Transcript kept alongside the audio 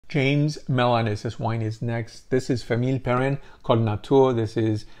James Melanis. This wine is next. This is Famille Perrin, Col Nature. This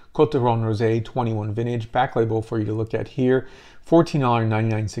is Côtes-du-Rhône Rosé, 21 vintage. Back label for you to look at here.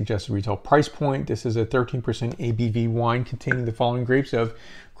 $14.99 suggested retail price point. This is a 13% ABV wine containing the following grapes of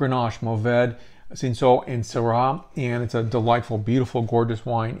Grenache, Mourvedre, Cinsault, and Syrah. And it's a delightful, beautiful, gorgeous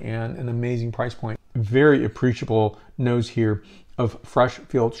wine and an amazing price point. Very appreciable nose here of fresh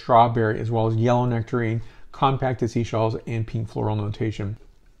field strawberry as well as yellow nectarine, compacted seashells, and pink floral notation.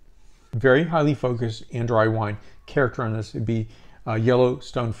 Very highly focused and dry wine. Character on this would be yellow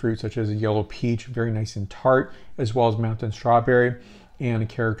stone fruit such as a yellow peach, very nice and tart, as well as mountain strawberry, and a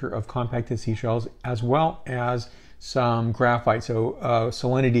character of compacted seashells, as well as some graphite, so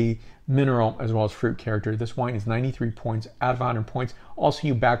salinity, mineral, as well as fruit character. This wine is 93 points out of 100 points. I'll see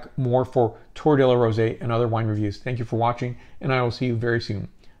you back more for Tour de la Rosé and other wine reviews. Thank you for watching, and I will see you very soon.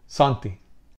 Santé.